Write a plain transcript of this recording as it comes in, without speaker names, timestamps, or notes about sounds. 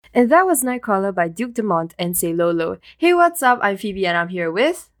And that was Nightcrawler by Duke Dumont and Say Lolo. Hey, what's up? I'm Phoebe and I'm here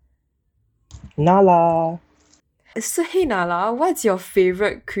with... Nala. So, hey Nala, what's your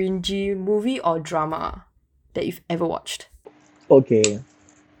favorite cringy movie or drama that you've ever watched? Okay,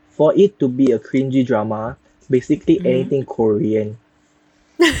 for it to be a cringy drama, basically Mm-hmm. anything Korean.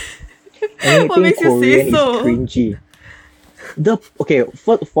 What Anything makes you say Korean is so? cringy.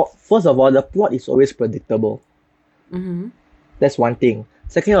 First of all, the plot is always predictable. Mm-hmm. That's one thing.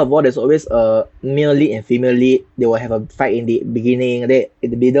 Second of all, there's always a male lead and female lead. They will have a fight in the beginning. Then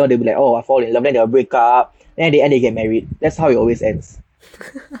in the middle, they'll be like, "Oh, I fall in love." Then they'll break up. Then at the end, they get married. That's how it always ends.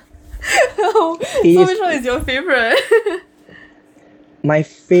 It So, is which one is your favorite? my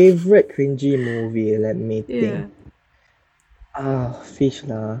favorite cringy movie. Let me think. Yeah. Fish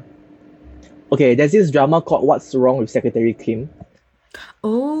lah. Okay, there's this drama called What's Wrong with Secretary Kim.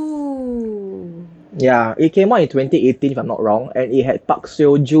 Oh. Yeah, it came out in 2018 if I'm not wrong, and it had Park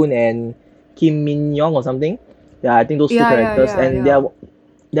Seo Joon and Kim Min Young or something. Yeah, I think those two Yeah, yeah, characters, yeah, and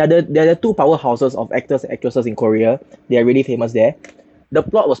yeah. they're the two powerhouses of actors and actresses in Korea. They are really famous there. The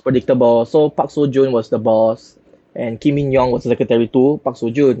plot was predictable. So Park Seo Joon was the boss, and Kim Min Young was the secretary to Park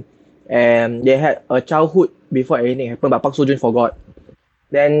Seo Joon, and they had a childhood before anything happened, but Park Seo Joon forgot.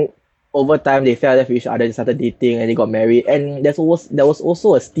 Then over time they fell in love with each other, they started dating and they got married. And there was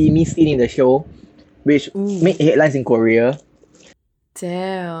also a steamy scene in the show which Ooh. made headlines in Korea.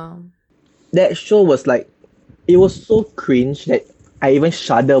 Damn. That show was like it was so cringe that I even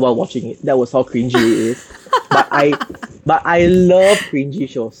shudder while watching it. That was how cringy it is. But I love cringy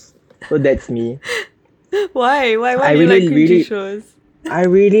shows. So that's me. Why? Why I do you like really cringy really shows? I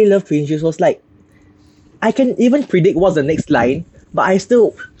really love cringy shows. Like I can even predict what's the next line, but I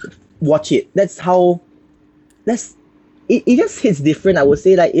still watch it. That's it just hits different. I would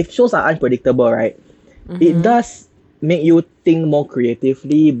say like if shows are unpredictable, right? It Mm-hmm. does make you think more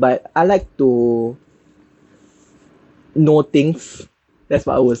creatively, but I like to know things. That's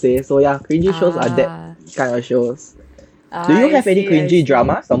what I would say. So yeah, cringy shows are that Ah. kind of shows. Do you I have any see, I cringy see.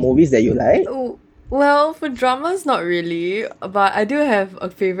 dramas or movies that you like? Oh, well, for dramas, not really, but I do have a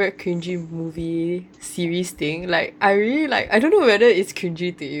favorite cringy movie series thing. Like, I really like, I don't know whether it's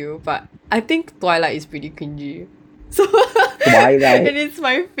cringy to you, but I think Twilight is pretty cringy. So, Twilight. and it's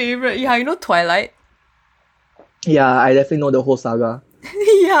my favorite. Yeah, you know Twilight? Yeah, I definitely know the whole saga.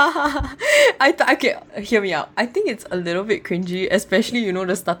 Yeah. Okay, hear me out. I think it's a little bit cringy, especially,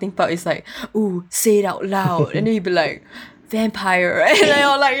 the starting part is like, ooh, say it out loud. And then you'd be like, vampire. And then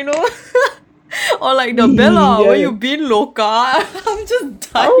or like, or like the Bella, where Yeah. you been, Loca? I'm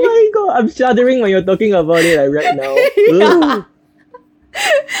just Oh dying. my god, I'm shuddering when you're talking about it like right now. Yeah. Ugh.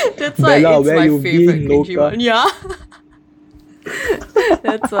 That's why Bella, it's where my you favorite been, cringy Loca? one. Yeah.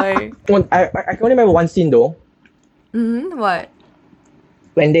 That's why. I can only remember one scene though, Mm-hmm. What?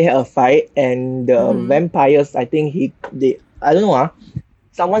 when they had a fight and the Mm-hmm. vampires, I think I don't know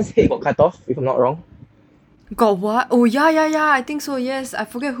someone's head got cut off if I'm not wrong. Got what? Oh, yeah, yeah, yeah. I think so, yes. I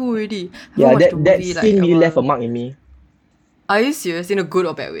forget who already. Haven't Yeah, watched the that movie like scene a really left a while. mark in me. Are you serious? In a good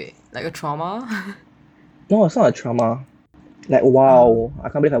or bad way? Like a trauma? No, it's not a trauma. Like Oh. wow, I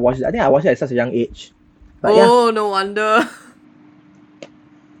can't believe I watched it. I think I watched it at such a young age. But yeah, Oh, no wonder.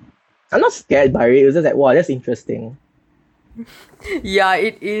 I'm not scared by it. It was just like wow, that's interesting. Yeah,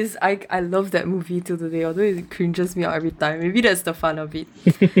 it is. I love that movie till today, although it cringes me out every time. Maybe that's the fun of it.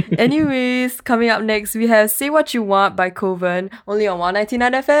 Anyways, coming up next, we have Say What You Want by Coven, only on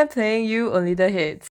 199 FM, playing you only the hits.